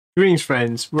Greetings,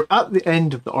 friends. We're at the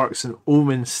end of the Arks and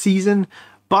Omen season,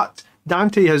 but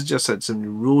Dante has just had some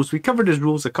new rules. We covered his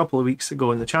rules a couple of weeks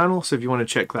ago on the channel, so if you want to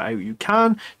check that out, you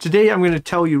can. Today, I'm going to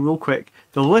tell you real quick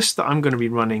the list that I'm going to be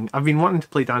running. I've been wanting to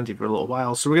play Dante for a little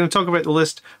while, so we're going to talk about the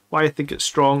list, why I think it's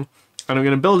strong, and I'm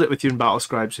going to build it with you in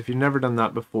Battlescribe. So if you've never done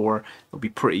that before, it'll be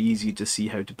pretty easy to see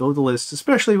how to build a list,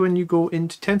 especially when you go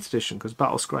into 10th edition, because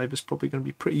Battlescribe is probably going to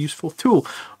be a pretty useful tool.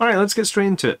 All right, let's get straight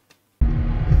into it.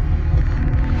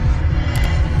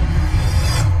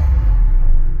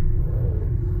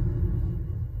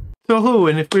 So hello,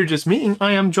 and if we're just meeting,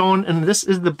 I am John, and this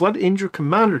is the Blood Angel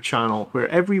Commander channel, where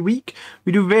every week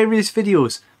we do various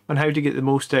videos on how to get the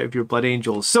most out of your Blood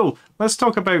Angels. So let's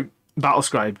talk about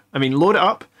Battlescribe. I mean, load it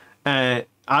up, add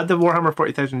the Warhammer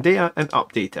 40,000 data, and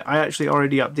update it. I actually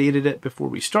already updated it before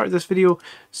we start this video,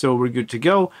 so we're good to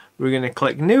go. We're going to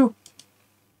click New,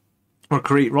 or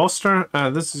Create Roster.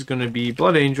 This is going to be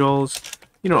Blood Angels.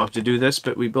 You don't have to do this,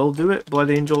 but we will do it.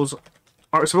 Blood Angels,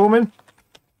 Arks of Omen.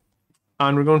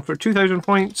 And we're going for 2,000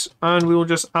 points, and we will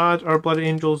just add our Blood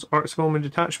Angels Arks of Omen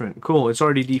detachment. Cool, it's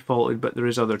already defaulted, but there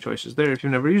is other choices there if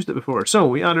you've never used it before. So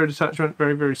we add our detachment,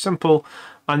 very, very simple,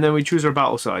 and then we choose our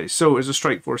battle size. So it's a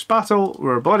Strike Force battle,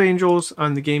 we're Blood Angels,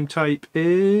 and the game type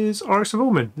is Arks of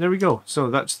Omen. There we go.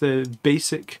 So that's the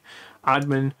basic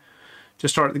admin to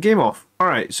start the game off.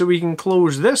 Alright, so we can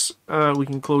close this.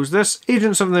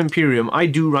 Agents of the Imperium. I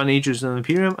do run Agents of the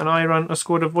Imperium, and I run a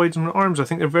squad of Voidsmen at Arms. I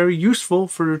think they're very useful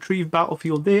for retrieve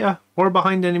battlefield data, or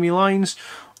behind enemy lines,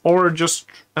 or just,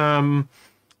 they can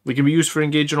be used for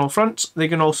engaging all fronts. They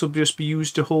can also just be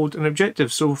used to hold an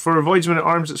objective. So for Voidsmen at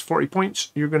Arms, it's 40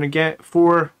 points. You're going to get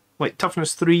 4, like,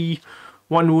 toughness 3,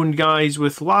 1 wound guys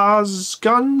with las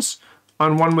guns,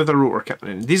 and 1 with a rotor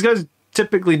cannon. These guys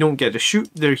typically don't get to shoot.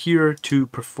 They're here to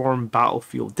perform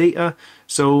battlefield data.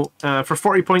 So for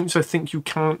 40 points, I think you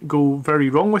can't go very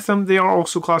wrong with them. They are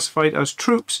also classified as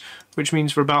troops, which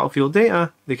means for battlefield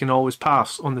data, they can always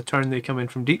pass on the turn they come in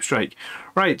from Deep Strike.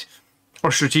 Right,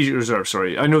 or Strategic Reserve,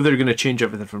 sorry. I know they're going to change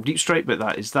everything from Deep Strike, but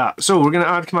that is that. So we're going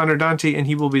to add Commander Dante, and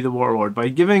he will be the Warlord. By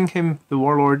giving him the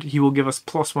Warlord, he will give us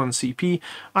 +1 CP.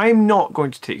 I'm not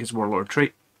going to take his Warlord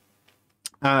trait.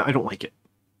 I don't like it.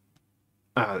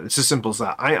 It's as simple as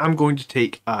that. I'm going to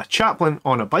take a Chaplain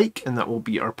on a bike, and that will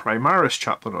be our Primaris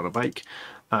Chaplain on a bike.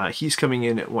 He's coming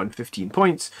in at 115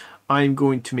 points. I'm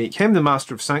going to make him the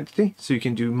Master of Sanctity, so you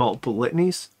can do multiple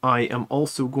litanies. I am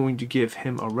also going to give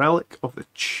him a Relic of the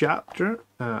Chapter.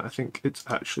 I think it's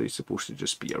actually supposed to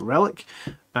just be a Relic,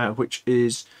 which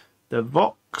is the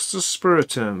Vox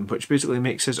Spiritum, which basically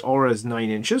makes his auras 9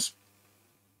 inches.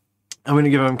 I'm going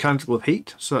to give him Canticle of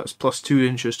Hate, so that's +2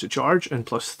 inches to charge and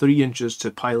 +3 inches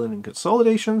to piling and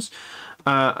consolidations.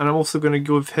 And I'm also going to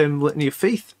give him Litany of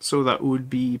Faith, so that would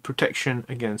be protection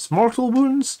against mortal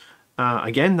wounds.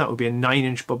 Again, that would be a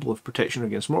 9-inch bubble of protection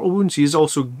against mortal wounds. He is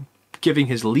also giving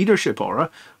his Leadership aura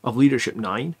of Leadership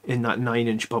 9 in that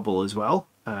 9-inch bubble as well,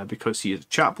 because he is a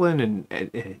chaplain,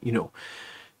 and you know,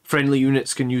 friendly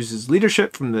units can use his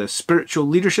leadership from the spiritual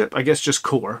leadership. I guess just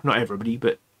core, not everybody,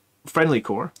 but friendly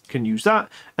core can use that.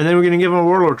 And then we're going to give him a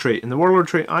Warlord trait, and the Warlord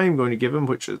trait I'm going to give him,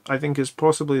 which I think is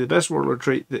possibly the best Warlord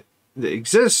trait that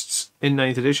exists in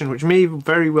 9th edition, which may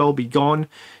very well be gone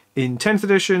in 10th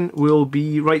edition, will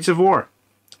be Rights of War.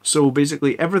 So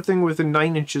basically everything within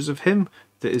 9 inches of him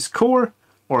that is core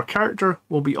or character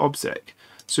will be OBSEC.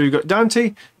 So you've got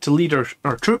Dante to lead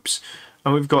our troops,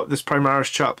 and we've got this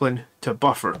Primaris Chaplain to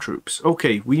buff our troops.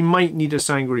 Okay, we might need a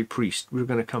Sanguinary Priest. We're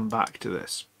going to come back to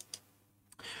this.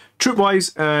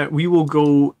 Troop-wise, we will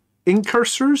go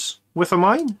Incursors with a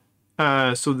mine,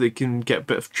 so they can get a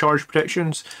bit of charge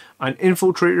protections, and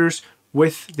Infiltrators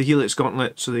with the Helix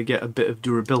Gauntlet, so they get a bit of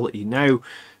durability. Now,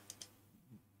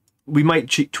 we might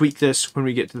tweak this when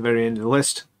we get to the very end of the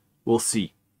list. We'll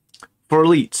see. For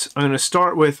elites, I'm going to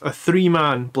start with a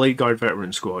 3-man Blade Guard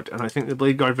Veteran Squad, and I think the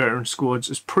Blade Guard Veteran Squads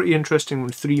is pretty interesting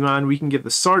with 3-man. We can give the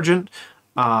Sergeant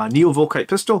a Neo-Volkite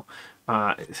Pistol.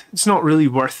 It's not really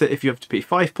worth it if you have to pay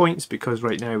 5 points, because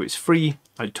right now it's free.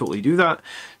 I'd totally do that.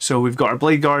 So we've got our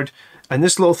Blade Guard, and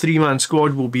this little 3-man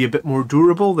squad will be a bit more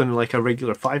durable than like a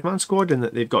regular 5-man squad, in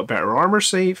that they've got better armor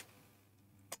save,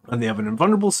 and they have an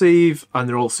invulnerable save, and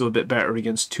they're also a bit better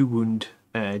against 2 wound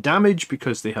damage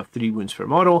because they have 3 wounds per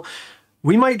model.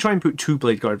 We might try and put 2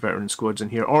 Blade Guard veteran squads in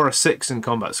here, or a 6 in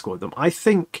combat squad them. I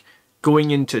think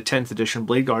going into 10th edition,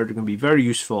 Blade Guard are going to be very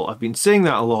useful. I've been saying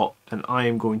that a lot, and I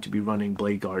am going to be running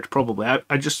Blade Guard probably.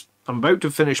 I'm about to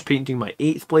finish painting my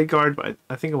 8th Blade Guard, but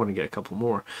I think I want to get a couple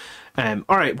more.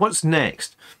 Alright, what's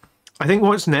next? I think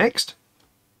what's next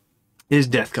is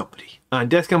Death Company. And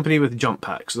Death Company with jump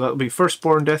pack. So that'll be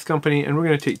Firstborn Death Company, and we're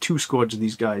going to take 2 squads of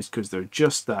these guys because they're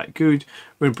just that good.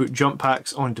 We're going to put jump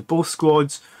packs onto both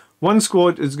squads. One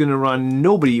squad is going to run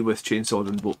nobody with chainsword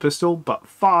and bolt pistol, but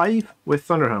 5 with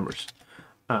thunderhammers.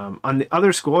 And the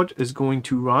other squad is going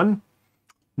to run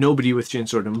nobody with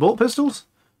chainsword and bolt pistols,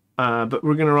 but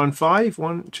we're going to run 5.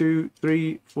 1, 2,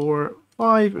 3, 4,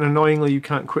 5. And annoyingly, you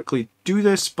can't quickly do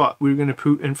this, but we're going to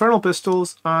put infernal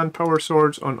pistols and power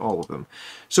swords on all of them.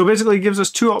 So basically, it gives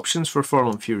us 2 options for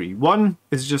Fallen Fury. One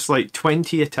is just like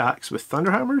 20 attacks with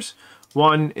thunderhammers.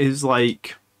 One is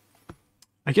like,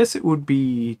 I guess it would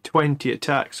be 20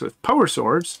 attacks with power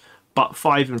swords, but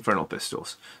 5 infernal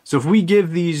pistols. So if we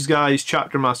give these guys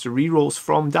Chapter Master rerolls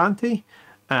from Dante,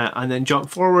 and then jump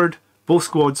forward, both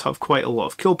squads have quite a lot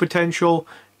of kill potential.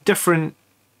 Different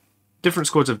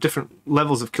squads have different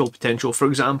levels of kill potential. For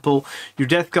example, your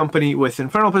Death Company with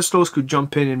infernal pistols could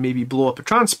jump in and maybe blow up a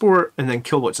transport and then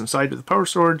kill what's inside with the power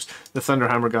swords. The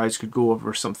Thunderhammer guys could go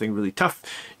over something really tough.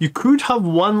 You could have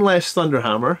 1 less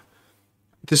Thunderhammer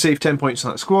to save 10 points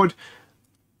on that squad,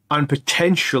 and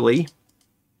potentially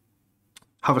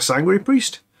have a Sanguinary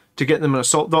Priest to get them an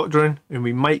Assault Doctrine, and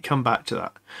we might come back to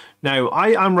that. Now, I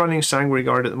am running Sanguinary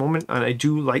Guard at the moment, and I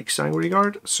do like Sanguinary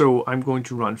Guard, so I'm going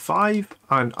to run 5,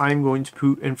 and I'm going to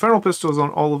put Infernal Pistols on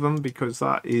all of them, because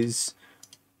that is,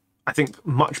 I think,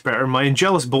 much better. My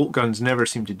Angelus Bolt Guns never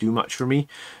seem to do much for me,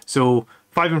 so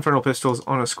 5 Infernal Pistols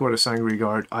on a squad of Sanguinary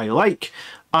Guard I like.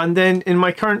 And then in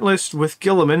my current list with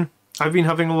Guilliman, I've been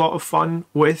having a lot of fun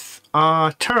with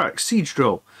Terax Siege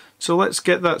Drill. So let's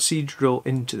get that Siege Drill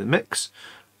into the mix.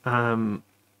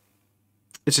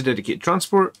 It's a dedicated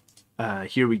transport.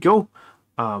 Here we go.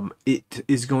 It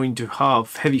is going to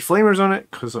have heavy flamers on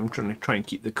it because I'm trying to try and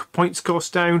keep the points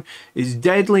cost down. It's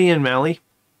deadly in melee,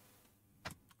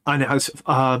 and it has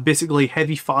basically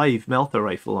heavy 5 Melta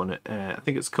rifle on it. I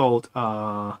think it's called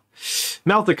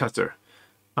Melta Cutter,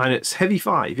 and it's heavy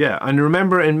 5. Yeah, and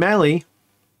remember in melee,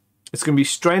 it's going to be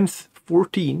strength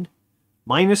 14,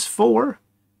 -4.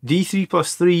 D3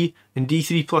 plus 3 and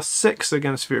D3 plus 6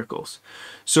 against vehicles.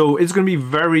 So it's going to be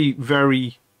very,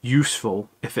 very useful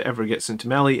if it ever gets into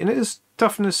melee. And it is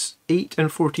toughness 8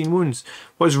 and 14 wounds.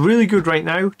 What's really good right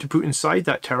now to put inside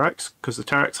that Terax, because the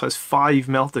Terax has 5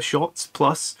 Melta shots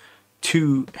plus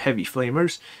 2 heavy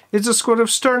flamers, is a squad of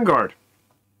Sternguard.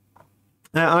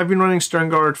 I've been running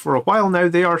Sternguard for a while now.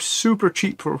 They are super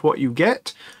cheap for what you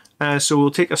get. So we'll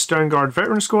take a Sternguard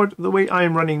veteran squad. The way I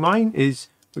am running mine is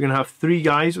we're going to have 3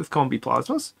 guys with combi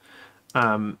plasmas.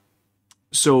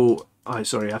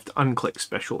 Sorry, I have to unclick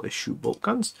special issue bolt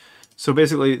guns. So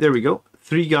basically, there we go.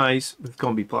 3 guys with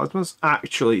combi plasmas.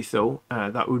 Actually, though,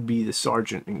 that would be the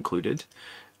sergeant included.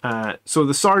 So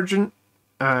the sergeant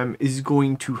is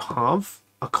going to have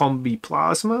a combi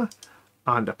plasma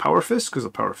and a power fist, because a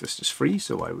power fist is free.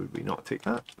 So why would we not take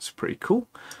that? It's pretty cool.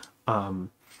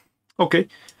 Okay.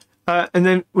 And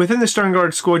then within the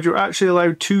Sternguard squad, you're actually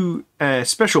allowed 2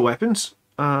 special weapons.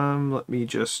 Let me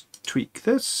just tweak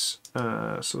this.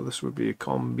 So this would be a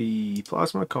combi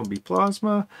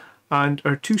plasma, and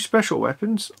our 2 special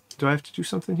weapons. Do I have to do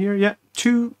something here? Yeah,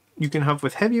 2 you can have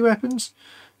with heavy weapons.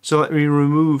 So let me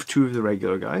remove 2 of the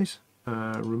regular guys.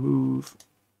 Remove.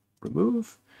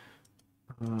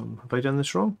 Have I done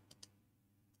this wrong?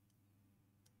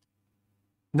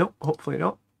 Nope, hopefully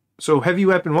not. So heavy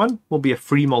weapon 1 will be a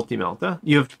free multi-melta.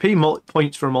 You have to pay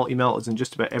points for multi-meltas in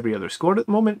just about every other squad at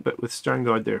the moment, but with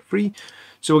Sternguard they're free.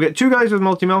 So we'll get 2 guys with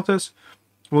multi-meltas.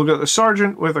 We'll get the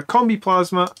sergeant with a combi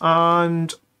plasma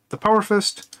and the power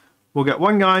fist. We'll get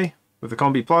 1 guy with a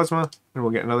combi plasma, and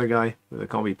we'll get another guy with a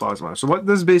combi plasma. So what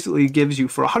this basically gives you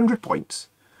for 100 points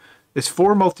is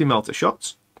 4 multi-melta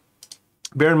shots.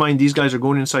 Bear in mind these guys are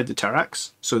going inside the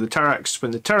Terax. So the Terax, when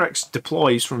the Terax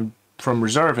deploys from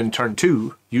reserve in turn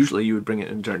 2, usually you would bring it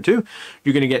in turn 2,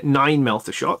 you're going to get 9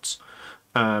 Melta shots.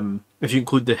 If you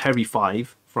include the heavy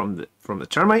 5 from the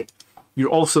Termite, you're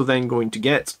also then going to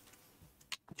get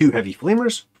 2 heavy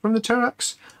flamers from the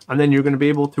Terax, and then you're going to be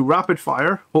able to rapid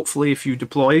fire. Hopefully, if you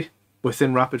deploy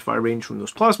within rapid fire range from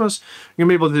those plasmas, you're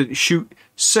going to be able to shoot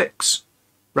 6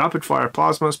 rapid fire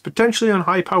plasmas, potentially on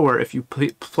high power if you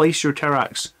place your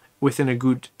Terax within a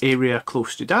good area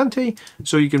close to Dante,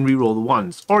 so you can reroll the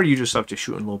ones, or you just have to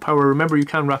shoot on low power. Remember, you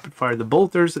can rapid fire the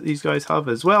bolters that these guys have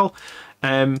as well,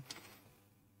 and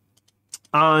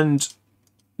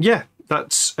yeah,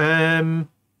 that's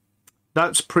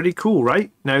pretty cool,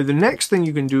 right? Now the next thing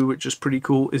you can do, which is pretty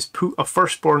cool, is put a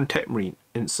Firstborn Tech Marine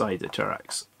inside the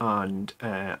Terax, and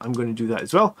I'm going to do that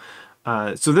as well.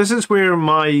 So this is where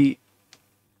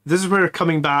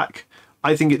coming back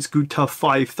I think it's good to have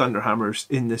 5 Thunderhammers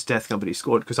in this Death Company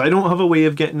squad, because I don't have a way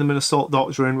of getting them in Assault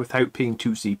Doctrine without paying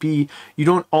 2 CP. You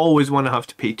don't always want to have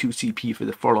to pay 2 CP for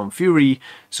the Furlong Fury,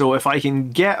 so if I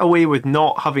can get away with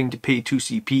not having to pay 2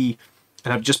 CP,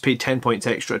 and I've just paid 10 points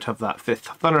extra to have that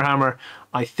 5th Thunderhammer,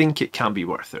 I think it can be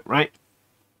worth it, right?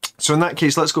 So in that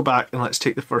case, let's go back and let's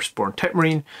take the Firstborn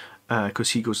Tetmarine,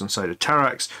 because he goes inside of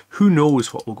Terrax. Who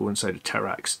knows what will go inside of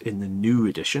Terrax in the new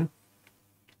edition?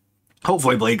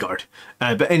 Hopefully Bladeguard.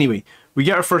 But anyway, we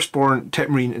get our Firstborn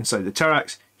Tetmarine inside the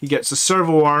Terrax. He gets the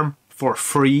Servo Arm for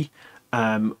free.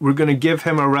 We're going to give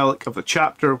him a Relic of the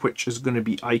Chapter, which is going to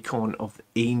be Icon of the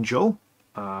Angel,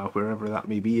 wherever that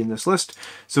may be in this list.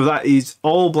 So that is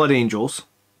all Blood Angels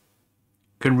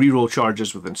can reroll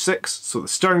charges within 6. So the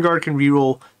Sternguard can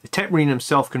reroll, the Tetmarine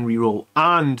himself can reroll,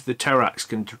 and the Terrax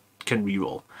can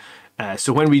reroll.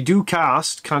 So when we do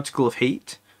cast Canticle of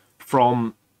Hate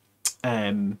from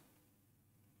a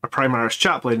Primaris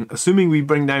Chaplain, assuming we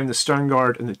bring down the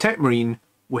Sternguard and the Tetmarine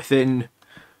within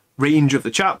range of the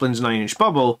Chaplain's 9-inch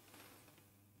bubble,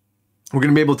 we're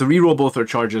going to be able to reroll both their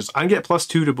charges and get +2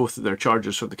 to both of their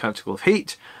charges for the Canticle of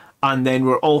Hate, and then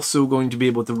we're also going to be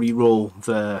able to reroll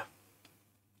the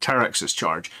Terrax's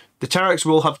charge. The Terrax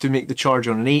will have to make the charge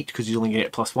on an 8 because he's only going to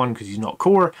get +1 because he's not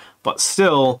core, but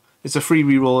still, it's a free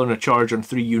reroll and a charge on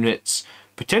 3 units.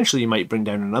 Potentially you might bring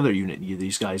down another unit of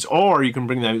these guys, or you can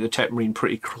bring down the Tetmarine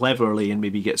pretty cleverly and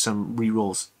maybe get some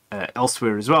rerolls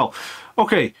elsewhere as well.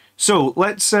 Okay, so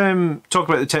let's talk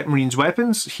about the Tetmarine's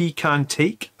weapons. He can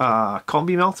take a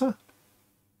Combi Melta,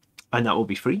 and that will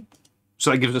be free.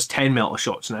 So that gives us 10 Melta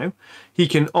shots now. He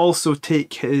can also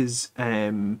take his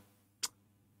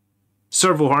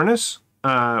Servo Harness,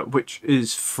 which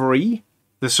is free.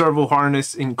 The Servo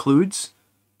Harness includes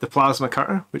the Plasma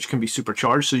Cutter, which can be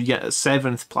supercharged, so you get a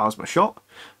 7th Plasma shot.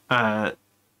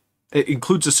 It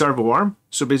includes a Servo Arm,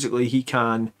 so basically he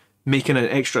can make an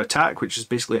extra attack, which is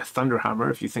basically a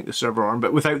Thunderhammer if you think the Servo Arm,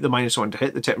 but without the -1 to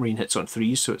hit. The Tetmarine hits on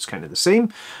 3s, so it's kind of the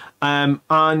same.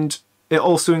 And it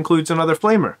also includes another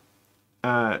Flamer.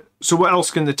 So what else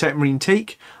can the Tetmarine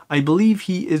take? I believe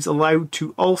he is allowed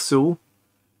to also...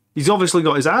 He's obviously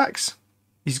got his Axe,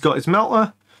 he's got his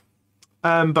Melta,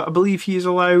 but I believe he is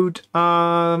allowed...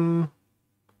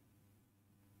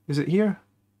 is it here?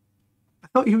 I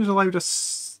thought he was allowed a...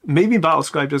 Maybe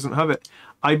Battlescribe doesn't have it.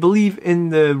 I believe in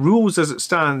the rules as it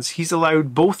stands, he's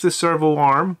allowed both the Servo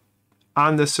Arm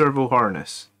and the Servo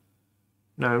Harness.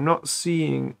 Now, I'm not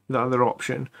seeing the other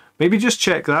option. Maybe just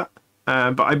check that,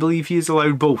 but I believe he is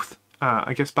allowed both.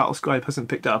 I guess Battlescribe hasn't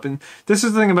picked it up. And this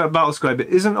is the thing about Battlescribe, it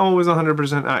isn't always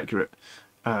 100% accurate.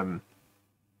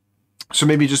 So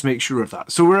maybe just make sure of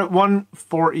that. So we're at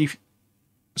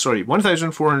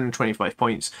 1,425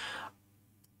 points.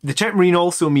 The Tetmarine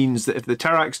also means that if the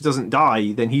Terrax doesn't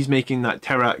die, then he's making that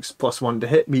Terrax +1 to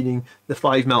hit, meaning the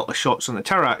 5 Melta shots on the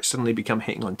Terrax suddenly become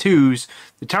hitting on 2s.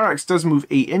 The Terrax does move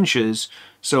 8 inches,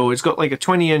 so it's got like a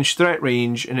 20-inch threat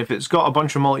range, and if it's got a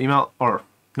bunch of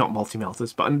not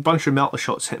multi-meltas, but a bunch of Melta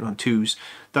shots hitting on 2s,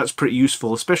 that's pretty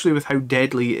useful, especially with how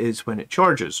deadly it is when it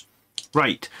charges.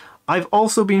 Right, I've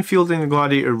also been fielding the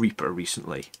Gladiator Reaper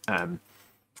recently.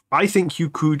 I think you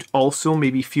could also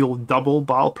maybe field double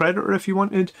Bile Predator if you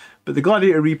wanted, but the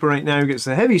Gladiator Reaper right now gets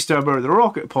the Heavy Stubber, the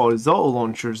Rocket Pods, the Auto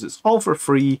Launchers, it's all for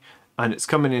free, and it's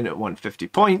coming in at 150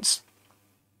 points.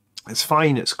 It's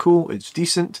fine, it's cool, it's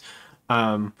decent.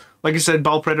 Like I said,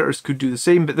 Bile Predators could do the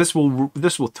same, but this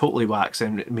will totally wax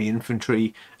my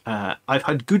infantry. I've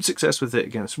had good success with it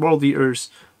against World Eaters,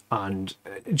 and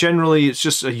generally it's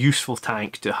just a useful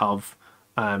tank to have.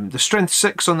 The Strength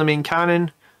 6 on the main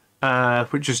cannon,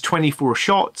 which is 24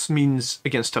 shots, means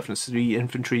against Toughness 3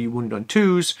 infantry, wound on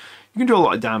 2s, you can do a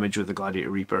lot of damage with the Gladiator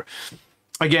Reaper.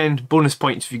 Again, bonus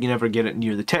points if you can ever get it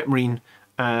near the Tetmarine.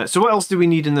 So what else do we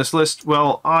need in this list?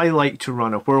 Well, I like to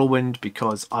run a Whirlwind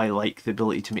because I like the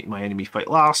ability to make my enemy fight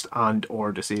last and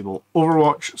or disable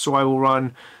Overwatch. So I will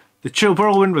run the Chill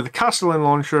Whirlwind with the Castellan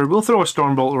Launcher. We'll throw a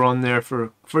Stormbolter on there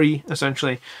for free,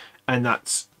 essentially, and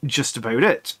that's just about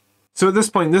it. So at this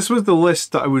point, this was the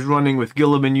list that I was running with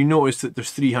Guilliman. You notice that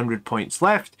there's 300 points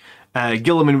left.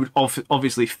 Guilliman would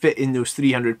obviously fit in those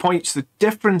 300 points. The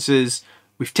difference is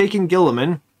we've taken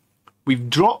Guilliman, we've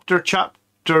dropped our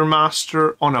Chapter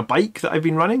Master on a bike that I've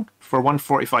been running for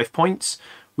 145 points.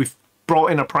 We've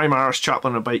brought in a Primaris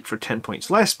Chaplain on a bike for 10 points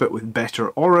less, but with better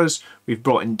auras. We've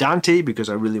brought in Dante because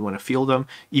I really want to field him,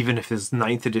 even if his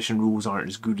 9th edition rules aren't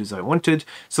as good as I wanted.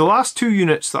 So the last 2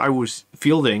 units that I was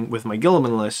fielding with my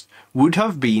Guilliman list would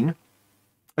have been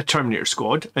a Terminator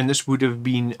squad, and this would have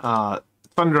been a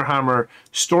Thunderhammer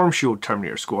Storm Shield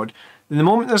Terminator squad. In the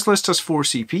moment this list has 4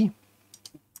 CP,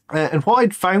 And what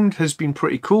I'd found has been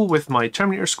pretty cool with my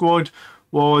Terminator squad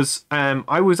was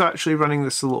I was actually running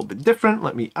this a little bit different.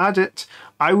 Let me add it.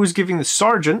 I was giving the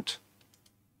Sergeant...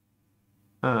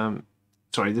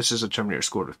 sorry, this is a Terminator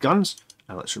squad with guns.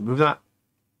 Let's remove that.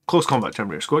 Close combat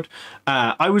Terminator squad.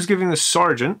 I was giving the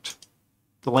Sergeant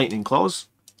the lightning claws,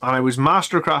 and I was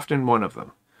mastercrafting one of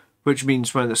them, which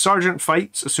means when the Sergeant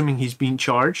fights, assuming he's being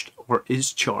charged or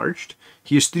is charged,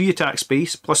 he has 3 attack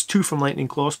space plus 2 from lightning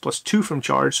claws plus 2 from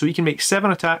charge, so he can make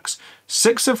 7 attacks,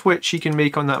 6 of which he can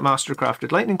make on that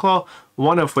mastercrafted lightning claw,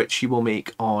 1 of which he will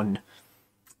make on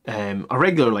a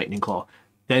regular lightning claw.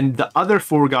 Then the other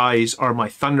 4 guys are my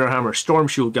Thunderhammer Storm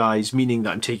Shield guys, meaning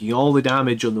that I'm taking all the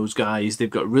damage on those guys. They've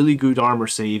got really good armor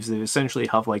saves. They essentially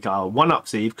have like a 1-up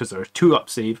save because they're a 2-up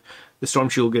save. The Storm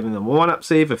Shield giving them a 1-up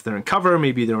save. If they're in cover,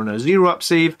 maybe they're on a 0-up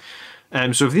save.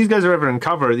 So if these guys are ever in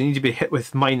cover, they need to be hit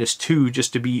with -2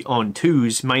 just to be on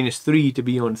 2s, -3 to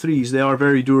be on 3s. They are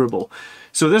very durable.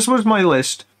 So this was my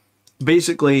list.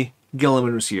 Basically,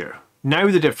 Guilliman was here. Now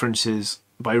the difference is,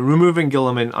 by removing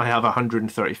Guilliman, I have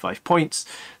 135 points.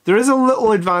 There is a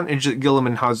little advantage that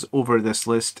Guilliman has over this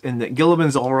list in that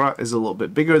Guilliman's aura is a little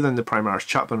bit bigger than the Primaris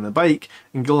Chaplain on the bike,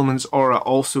 and Guilliman's aura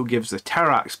also gives the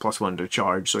Terrax +1 to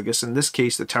charge. So I guess in this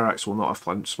case the Terrax will not have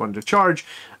 +1 to charge,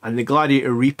 and the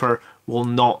Gladiator Reaper will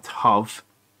not have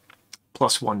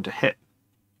 +1 to hit.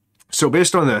 So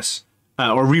based on this,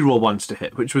 or reroll ones to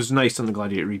hit, which was nice on the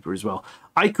Gladiator Reaper as well,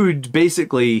 I could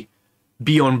basically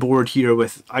be on board here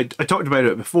with, I talked about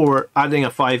it before, adding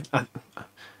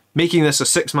making this a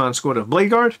 6-man squad of Blade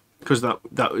Guard, because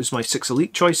that was my 6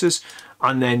 elite choices,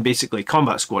 and then basically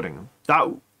combat squadding. That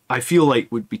I feel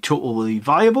like would be totally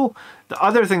viable. The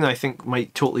other thing that I think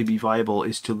might totally be viable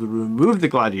is to remove the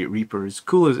Gladiator Reaper, as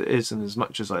cool as it is and as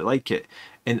much as I like it,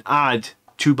 and add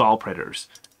 2 Bile Predators.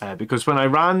 Because when I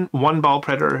ran 1 Bile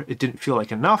Predator, it didn't feel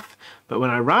like enough, but when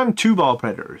I ran 2 Bile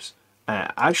Predators,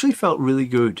 it actually felt really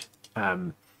good.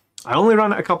 I only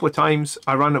ran it a couple of times.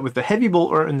 I ran it with the Heavy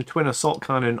Bolter and the Twin Assault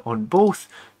Cannon on both.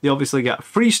 They obviously get a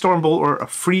free Storm Bolter, a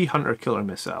free Hunter Killer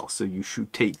Missile, so you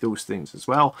should take those things as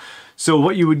well. So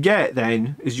what you would get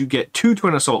then is you get 2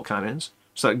 Twin Assault Cannons,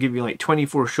 so that would give you like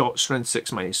 24 shots, strength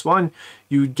 6 -1.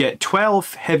 You would get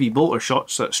 12 Heavy Bolter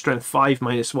shots, so that's strength 5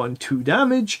 -1, 2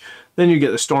 damage. Then you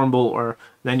get the Storm Bolter,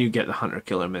 then you get the Hunter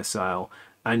Killer Missile.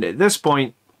 And at this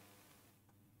point,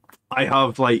 I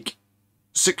have like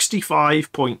 65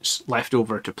 points left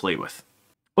over to play with.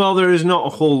 Well, there is not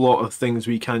a whole lot of things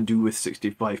we can do with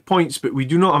 65 points, but we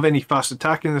do not have any fast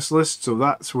attack in this list, so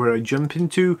that's where I jump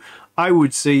into. I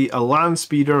would say a land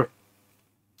speeder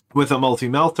with a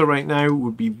multi-melter right now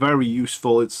would be very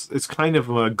useful. It's kind of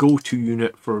a go-to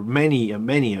unit for many a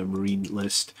Marine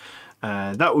list.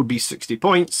 That would be 60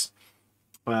 points.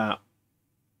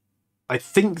 I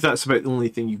think that's about the only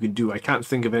thing you can do. I can't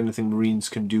think of anything Marines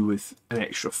can do with an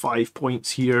extra 5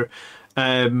 points here.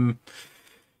 Yeah,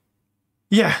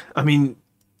 I mean,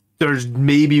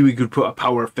 maybe we could put a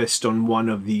Power Fist on one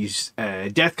of these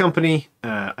Death Company.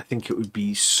 I think it would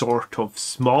be sort of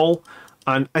small.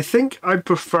 And I think I'd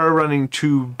prefer running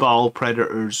 2 Bile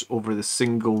Predators over the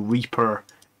single Reaper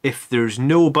if there's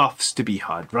no buffs to be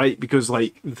had, right? Because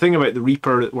like the thing about the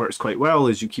Reaper that works quite well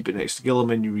is you keep it next to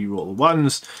Guilliman, you reroll the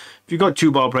 1s. If you've got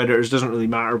 2 Bile Predators, it doesn't really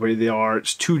matter where they are.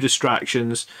 It's 2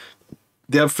 distractions.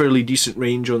 They have fairly decent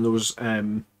range on those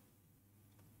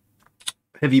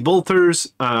Heavy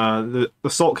Bolters. The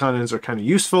Assault Cannons are kind of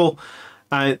useful.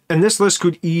 And this list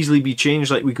could easily be changed.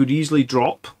 Like we could easily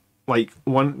drop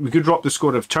we could drop the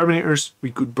squad of Terminators.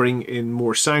 We could bring in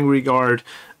more Sanguinary Guard.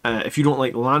 If you don't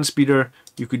like the Land Speeder,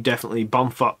 you could definitely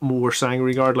bump up more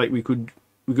Sanguinary Guard. Like we could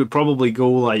probably go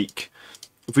like,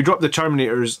 if we drop the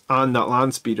Terminators and that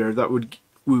Land Speeder,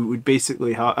 we would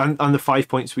basically have, and the 5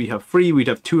 points we have free, we'd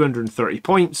have 230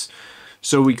 points.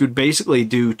 So we could basically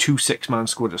do 2 6-man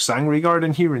squad of Sanguinary Guard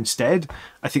in here instead.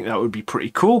 I think that would be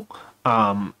pretty cool.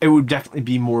 It would definitely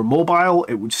be more mobile.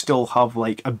 It would still have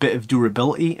like a bit of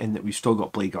durability in that we've still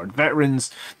got Blade Guard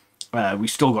veterans. We've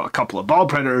still got a couple of Bile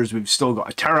Predators. We've still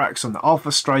got a Terrax on the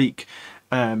Alpha Strike.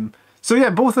 So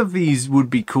yeah, both of these would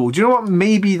be cool. Do you know what?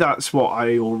 Maybe that's what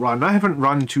I will run. I haven't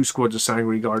run 2 squads of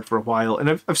Sanguinary Guard for a while,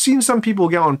 and I've seen some people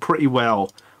get on pretty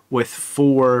well with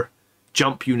 4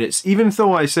 jump units, even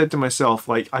though I said to myself,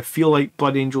 like, I feel like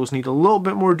Blood Angels need a little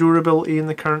bit more durability in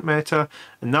the current meta,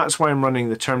 and that's why I'm running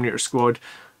the Terminator squad.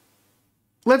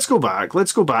 Let's go back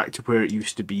to where it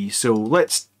used to be. So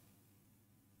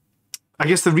I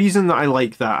guess the reason that I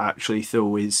like that actually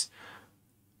though is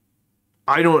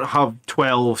I don't have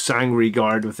 12 Sanguinary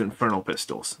Guard with Infernal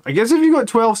Pistols. I guess if you got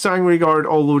 12 Sanguinary Guard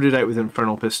all loaded out with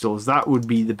Infernal Pistols, that would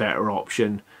be the better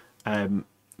option.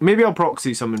 maybe I'll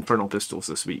proxy some Infernal Pistols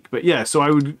this week. But yeah, so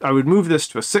I would move this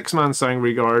to a 6-man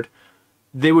Sanguinary Guard.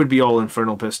 They would be all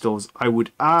Infernal Pistols. I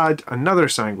would add another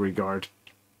Sanguinary Guard.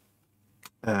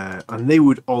 And they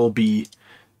would all be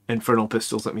Infernal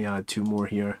Pistols. Let me add 2 more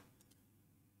here.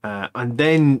 And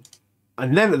then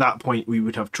at that point we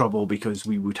would have trouble because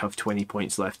we would have 20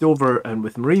 points left over. And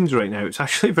with Marines right now, it's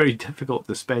actually very difficult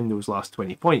to spend those last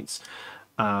 20 points.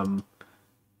 It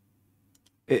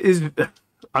is...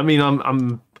 I mean,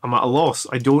 I'm at a loss.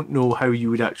 I don't know how you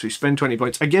would actually spend 20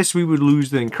 points. I guess we would lose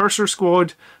the Incursor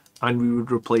Squad, and we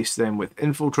would replace them with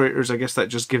Infiltrators. I guess that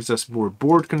just gives us more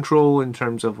board control in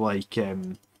terms of, like,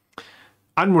 and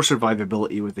more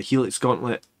survivability with the Helix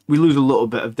Gauntlet. We lose a little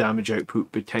bit of damage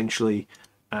output, potentially.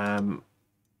 And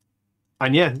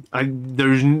yeah,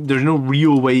 there's no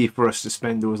real way for us to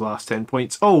spend those last 10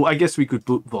 points. Oh, I guess we could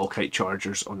put Volkite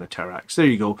Chargers on the Terrax. There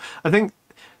you go. I think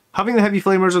having the Heavy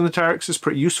Flamers on the Terrax is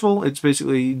pretty useful. It's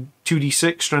basically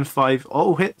 2d6, strength 5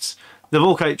 auto hits. The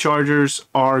Volkite Chargers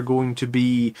are going to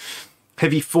be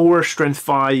heavy 4, strength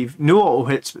 5, no auto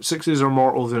hits, but 6s are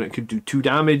mortals, and it could do 2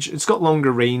 damage. It's got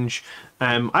longer range.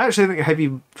 I actually think the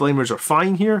Heavy Flamers are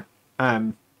fine here.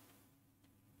 But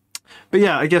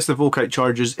yeah, I guess the Volkite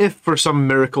Chargers, if for some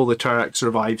miracle the Terrax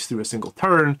survives through a single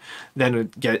turn, then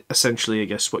it get essentially, I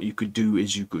guess what you could do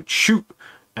is you could shoot.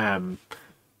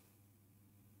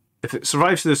 If it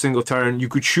survives through a single turn, you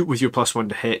could shoot with your +1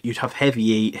 to hit. You'd have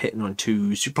heavy 8 hitting on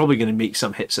 2s. You're probably going to make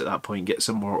some hits at that point, get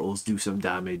some mortals, do some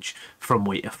damage from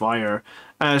weight of fire.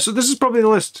 So this is probably the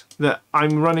list that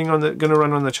I'm running on going to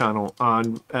run on the channel,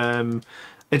 and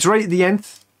it's right at the end.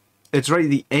 It's right at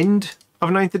the end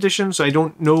of 9th edition, so I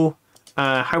don't know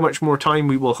how much more time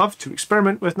we will have to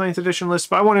experiment with 9th edition lists,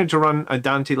 but I wanted to run a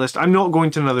Dante list. I'm not going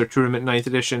to another tournament 9th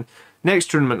edition. Next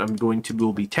tournament I'm going to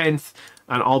will be 10th,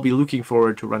 and I'll be looking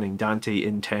forward to running Dante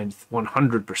in 10th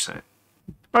 100%.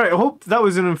 Alright, I hope that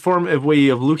was an informative way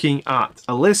of looking at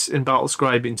a list in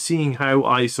Battlescribe and seeing how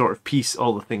I sort of piece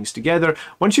all the things together.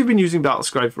 Once you've been using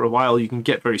Battlescribe for a while, you can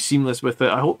get very seamless with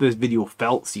it. I hope this video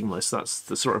felt seamless. That's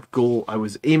the sort of goal I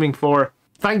was aiming for.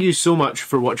 Thank you so much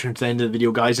for watching to the end of the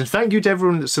video, guys, and thank you to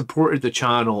everyone that supported the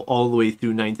channel all the way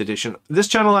through 9th edition. This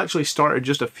channel actually started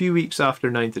just a few weeks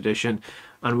after 9th edition,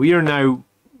 and we are now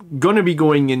going to be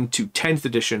going into 10th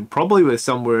edition, probably with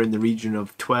somewhere in the region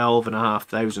of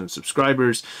 12,500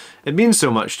 subscribers. It means so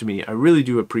much to me. I really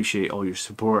do appreciate all your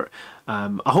support.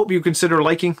 I hope you consider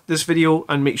liking this video,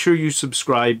 and make sure you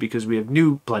subscribe because we have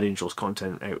new Blood Angels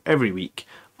content out every week.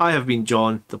 I have been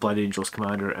John, the Blood Angels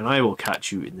Commander, and I will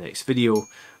catch you in the next video.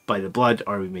 By the blood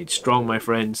are we made strong, my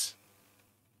friends.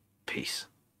 Peace.